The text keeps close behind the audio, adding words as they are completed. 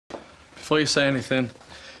Before you say anything,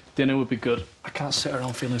 dinner would be good. I can't sit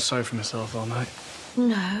around feeling sorry for myself all night.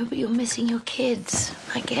 No, but you're missing your kids.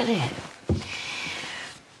 I get it.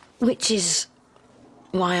 Which is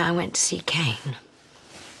why I went to see Cain.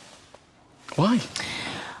 Why?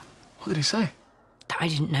 What did he say? That I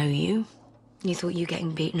didn't know you. You thought you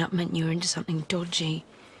getting beaten up meant you were into something dodgy.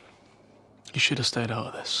 You should have stayed out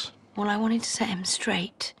of this. Well, I wanted to set him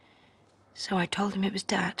straight. So I told him it was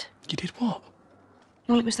Dad. You did what?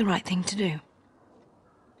 Well, it was the right thing to do.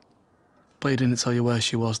 But he didn't tell you where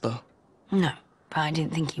she was, though? No, but I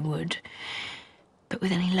didn't think he would. But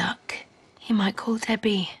with any luck, he might call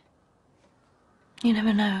Debbie. You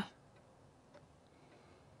never know.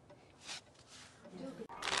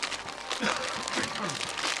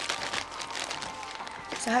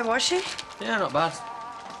 So how was she? Yeah, not bad.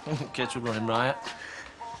 Kids were running riot.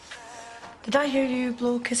 Did I hear you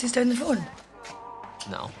blow kisses down the phone?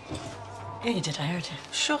 No. Yeah, you did. I heard you.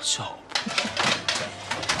 Shut up.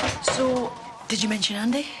 So, did you mention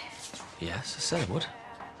Andy? Yes, I said I would.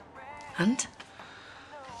 And?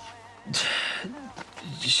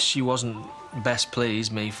 She wasn't best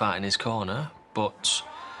pleased me fighting his corner, but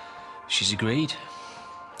she's agreed.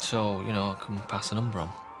 So, you know, I can pass the number on.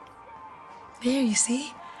 There, you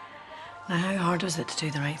see? Now, how hard was it to do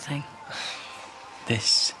the right thing?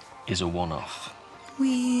 This is a one-off.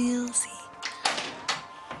 We'll see.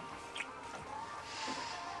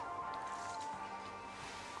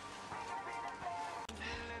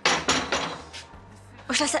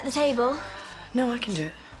 Or shall I set the table? No, I can do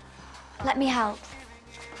it. Let me help.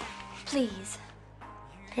 Please.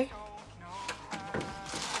 Okay.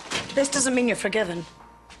 This doesn't mean you're forgiven.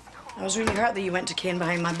 I was really hurt that you went to Cain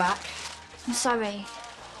behind my back. I'm sorry.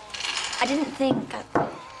 I didn't think.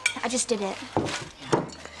 I just did it. Yeah.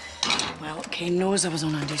 Well, Cain knows I was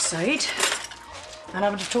on Andy's side. And I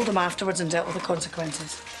would have told him afterwards and dealt with the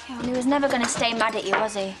consequences. Yeah, well, he was never going to stay mad at you,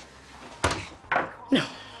 was he? No.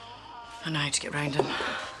 And I had to get round him.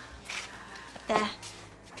 There.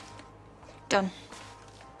 Done.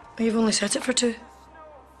 But you've only set it for 2.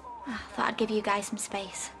 I thought I'd give you guys some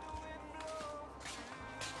space.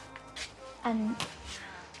 And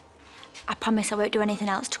I promise I won't do anything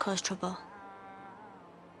else to cause trouble.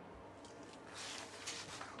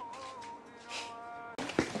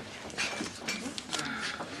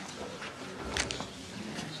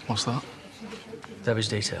 What's that? Debbie's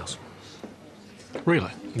details.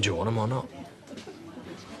 Really? Do you want them or not?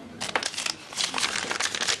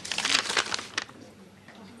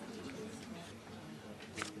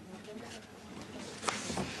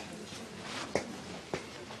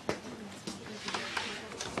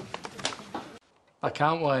 I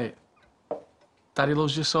can't wait. Daddy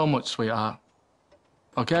loves you so much, sweetheart.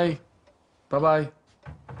 Okay? Bye-bye.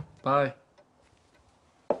 Bye.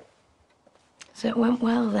 So it went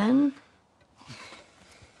well then?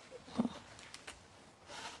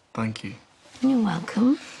 Thank you. You're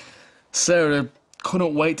welcome. Sarah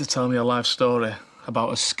couldn't wait to tell me her life story about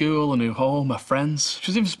her school, a new home, her friends.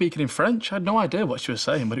 She was even speaking in French. I had no idea what she was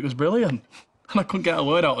saying, but it was brilliant. And I couldn't get a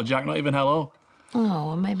word out of Jack, not even hello. Oh,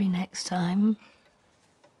 well, maybe next time.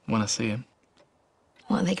 When I see him.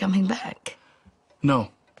 What, are they coming back? No,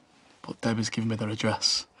 but Debbie's given me their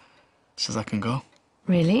address. Says I can go.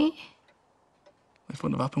 Really? It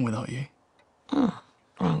wouldn't have happened without you. Oh,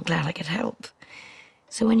 well, I'm glad I could help.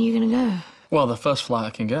 So when are you going to go? Well, the first flight I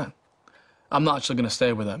can get. I'm not actually going to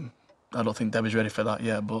stay with them. I don't think Debbie's ready for that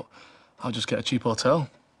yet, but I'll just get a cheap hotel.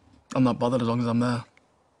 I'm not bothered as long as I'm there.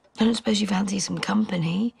 I don't suppose you fancy some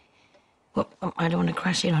company? Well, I don't want to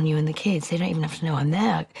crash in on you and the kids. They don't even have to know I'm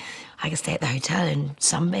there. I can stay at the hotel and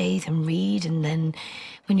sunbathe and read, and then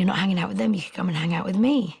when you're not hanging out with them, you can come and hang out with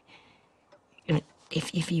me.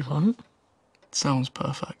 If you want. Sounds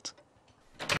perfect.